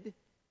dead.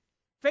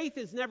 Faith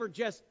is never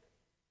just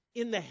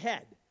in the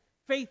head.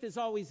 Faith is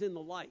always in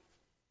the life.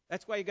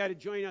 That's why you got to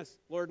join us,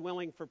 Lord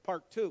willing, for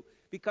part 2.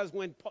 Because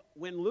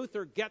when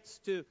Luther gets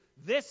to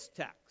this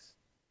text,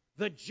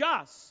 the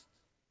just,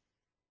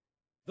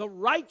 the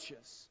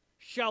righteous,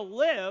 shall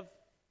live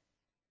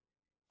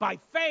by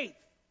faith.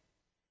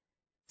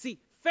 See,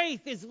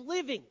 faith is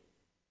living.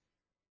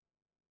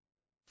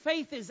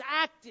 Faith is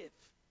active.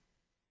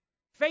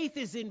 Faith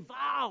is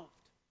involved.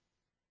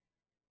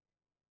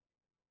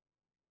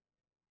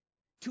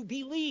 To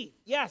believe,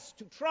 yes.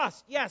 To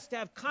trust, yes. To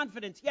have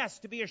confidence, yes.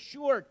 To be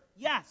assured,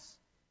 yes.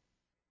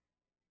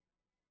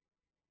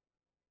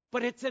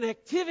 But it's an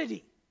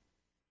activity.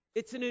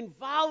 It's an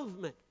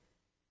involvement.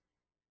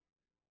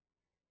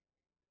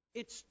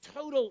 It's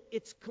total.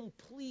 It's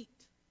complete.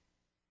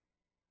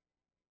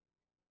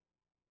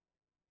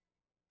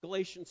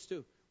 Galatians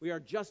 2. We are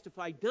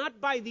justified not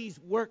by these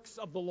works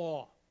of the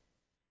law.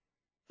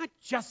 Not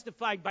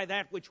justified by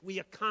that which we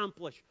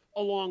accomplish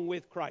along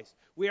with Christ.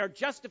 We are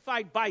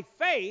justified by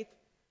faith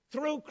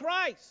through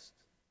Christ.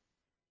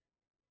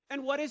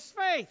 And what is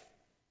faith?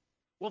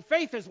 Well,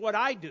 faith is what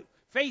I do.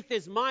 Faith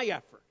is my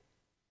effort.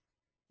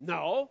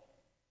 No.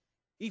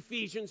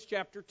 Ephesians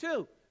chapter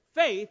 2.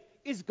 Faith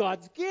is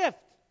God's gift.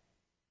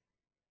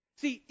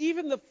 See,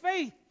 even the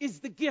faith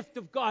is the gift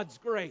of God's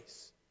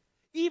grace.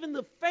 Even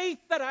the faith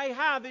that I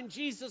have in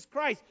Jesus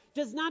Christ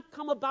does not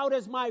come about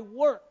as my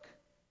work.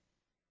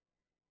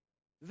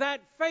 That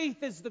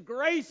faith is the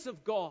grace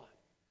of God.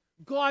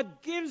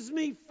 God gives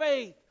me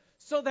faith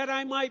so that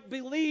I might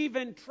believe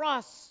and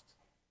trust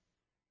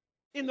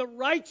in the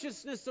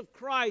righteousness of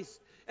Christ.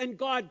 And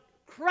God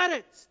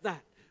credits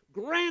that,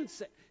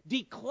 grants it,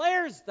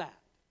 declares that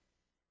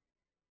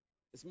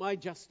as my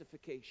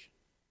justification.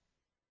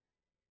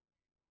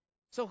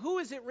 So who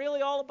is it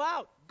really all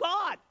about?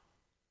 God.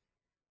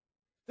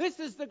 This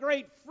is the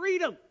great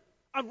freedom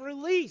of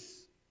release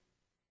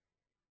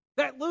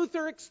that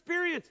Luther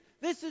experienced.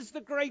 This is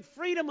the great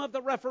freedom of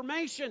the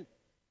Reformation.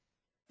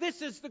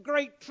 This is the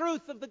great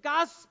truth of the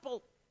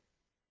gospel.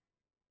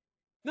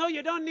 No,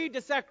 you don't need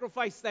to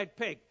sacrifice that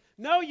pig.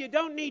 No, you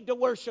don't need to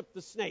worship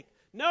the snake.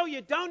 No,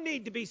 you don't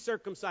need to be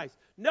circumcised.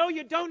 No,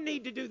 you don't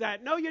need to do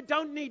that. No, you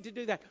don't need to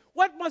do that.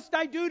 What must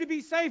I do to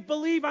be saved?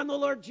 Believe on the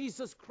Lord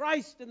Jesus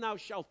Christ, and thou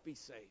shalt be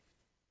saved.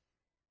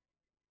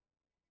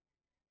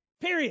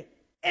 Period.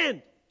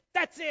 End.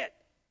 That's it.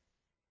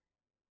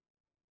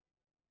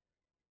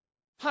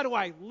 How do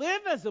I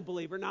live as a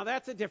believer? Now,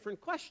 that's a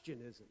different question,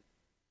 isn't it?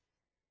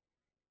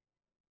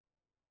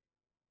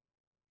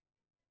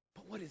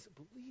 But what is a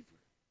believer?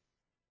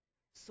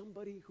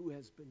 Somebody who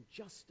has been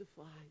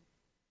justified.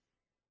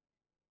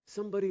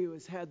 Somebody who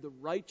has had the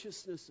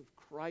righteousness of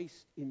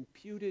Christ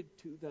imputed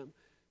to them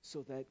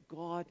so that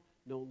God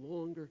no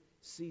longer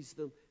sees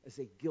them as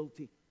a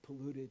guilty,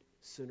 polluted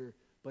sinner,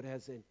 but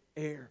as an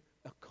heir,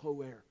 a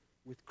co-heir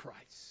with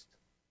Christ.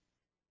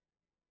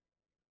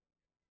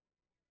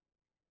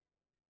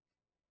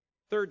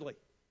 Thirdly,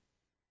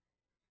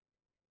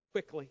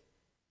 quickly,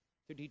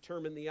 to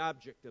determine the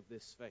object of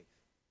this faith.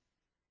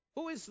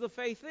 Who is the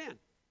faith in?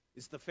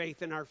 Is the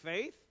faith in our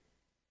faith?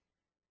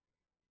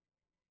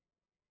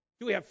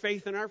 Do we have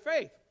faith in our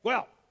faith?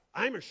 Well,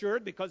 I'm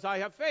assured because I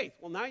have faith.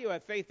 Well, now you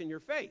have faith in your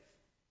faith.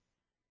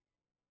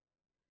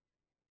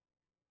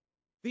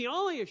 The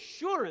only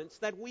assurance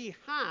that we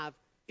have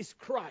is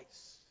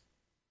Christ.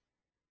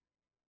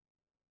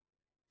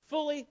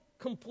 Fully,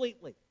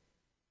 completely.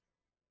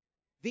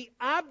 The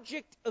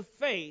object of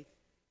faith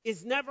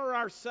is never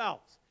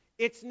ourselves.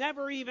 It's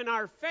never even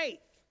our faith.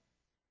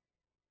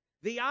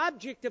 The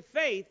object of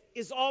faith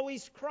is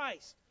always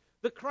Christ.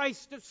 The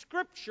Christ of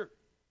Scripture.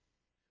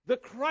 The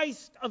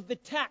Christ of the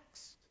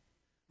text.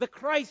 The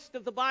Christ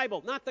of the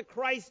Bible. Not the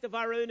Christ of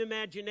our own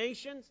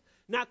imaginations.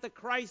 Not the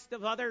Christ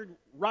of other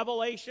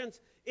revelations.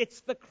 It's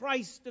the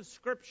Christ of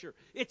Scripture.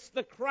 It's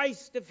the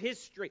Christ of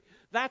history.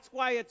 That's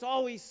why it's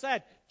always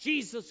said,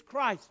 Jesus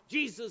Christ,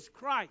 Jesus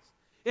Christ.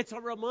 It's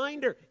a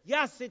reminder,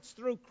 yes, it's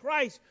through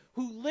Christ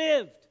who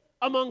lived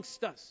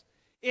amongst us.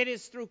 It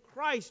is through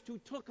Christ who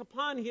took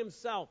upon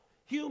himself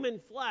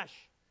human flesh.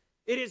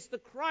 It is the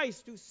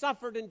Christ who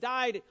suffered and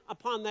died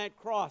upon that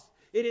cross.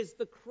 It is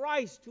the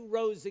Christ who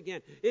rose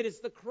again. It is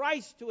the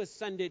Christ who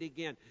ascended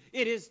again.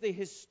 It is the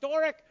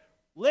historic,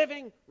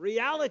 living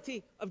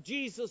reality of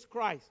Jesus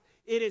Christ.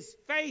 It is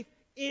faith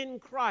in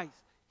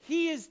Christ.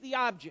 He is the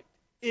object.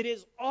 It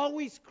is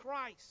always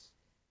Christ.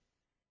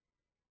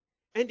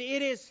 And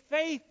it is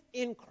faith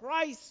in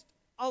Christ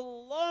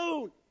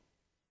alone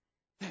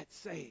that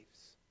saves.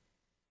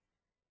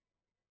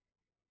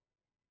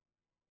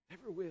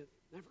 Never with,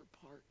 never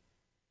part,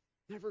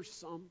 never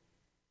some.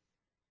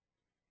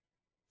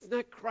 It's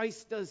not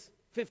Christ does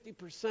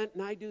 50%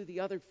 and I do the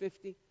other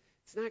 50.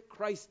 It's not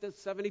Christ does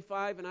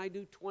 75 and I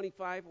do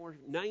 25 or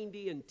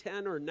 90 and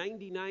 10 or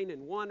 99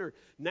 and 1 or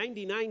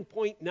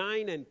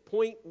 99.9 and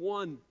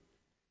 0.1.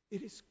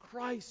 It is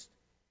Christ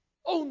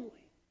only.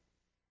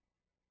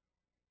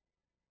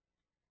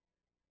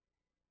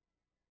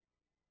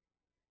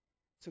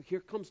 So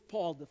here comes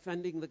Paul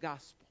defending the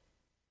gospel.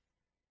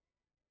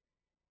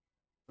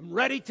 I'm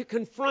ready to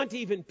confront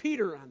even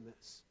Peter on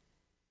this.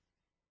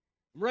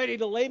 I'm ready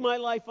to lay my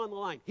life on the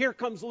line. Here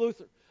comes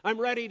Luther. I'm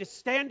ready to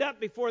stand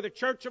up before the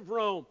Church of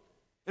Rome,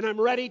 and I'm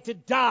ready to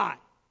die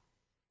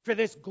for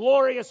this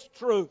glorious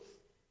truth.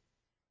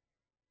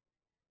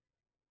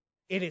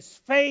 It is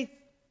faith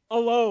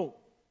alone,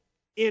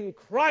 in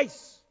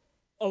Christ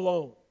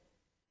alone,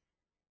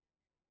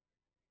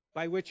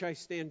 by which I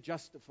stand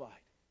justified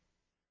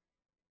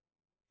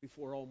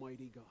before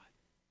Almighty God.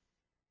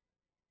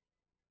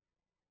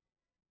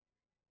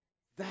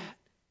 That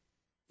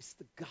is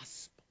the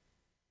gospel.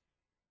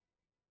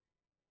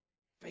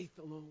 Faith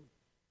alone,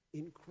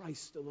 in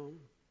Christ alone,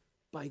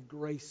 by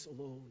grace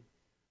alone,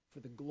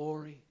 for the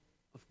glory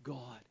of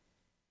God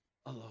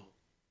alone.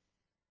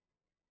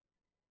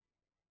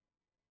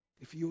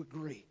 If you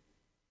agree,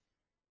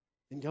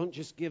 and don't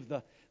just give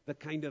the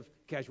kind of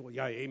casual,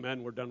 yeah,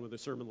 amen, we're done with the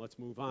sermon, let's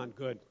move on,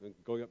 good,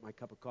 go get my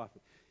cup of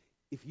coffee.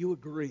 If you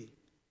agree,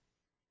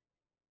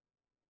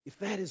 if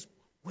that is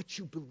what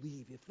you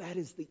believe, if that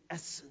is the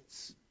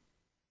essence,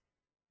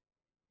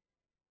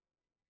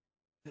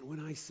 then when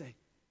I say,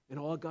 and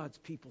all God's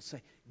people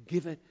say,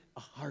 give it a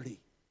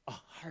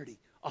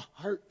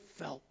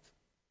heartfelt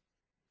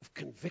of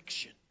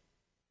conviction.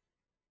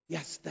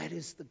 Yes, that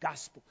is the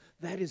gospel.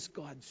 That is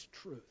God's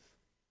truth.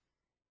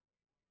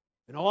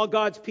 And all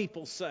God's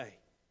people say,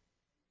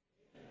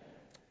 amen.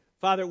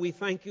 Father, we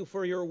thank you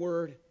for your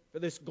word, for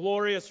this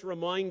glorious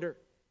reminder of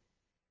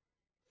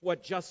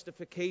what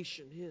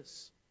justification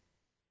is.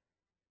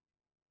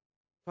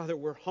 Father,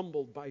 we're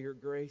humbled by your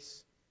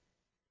grace.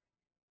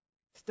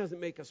 This doesn't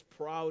make us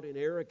proud and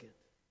arrogant.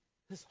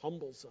 This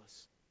humbles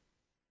us.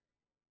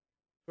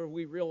 For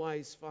we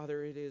realize,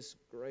 Father, it is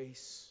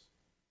grace,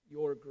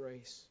 your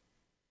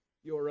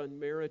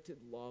unmerited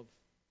love.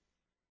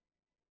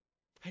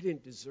 I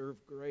didn't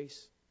deserve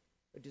grace.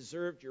 I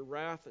deserved your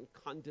wrath and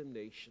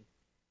condemnation.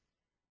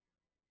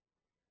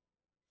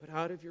 But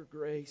out of your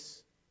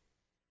grace,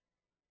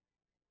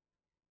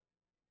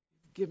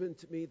 you've given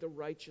to me the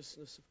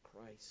righteousness of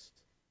Christ.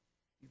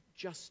 You've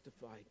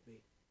justified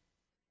me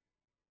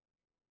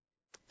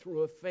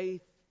through a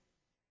faith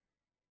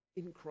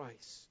in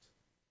Christ.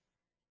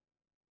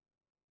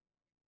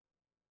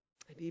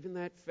 And even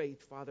that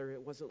faith, Father,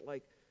 it wasn't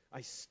like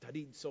I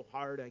studied so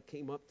hard I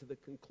came up to the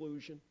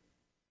conclusion,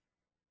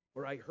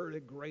 or I heard a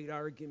great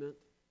argument.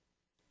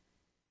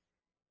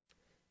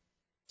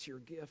 It's your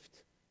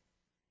gift.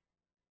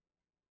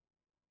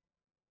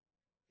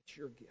 It's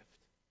your gift.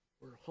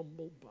 We're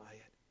humbled by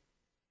it.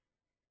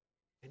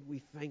 And we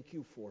thank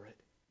you for it.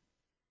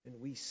 And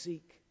we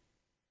seek,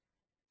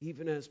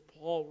 even as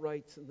Paul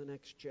writes in the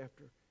next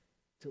chapter,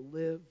 to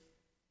live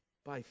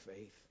by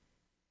faith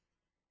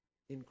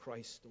in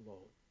Christ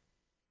alone.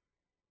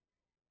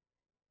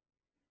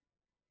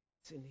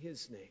 It's in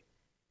His name.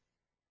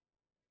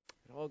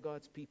 And all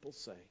God's people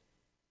say,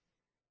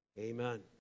 Amen.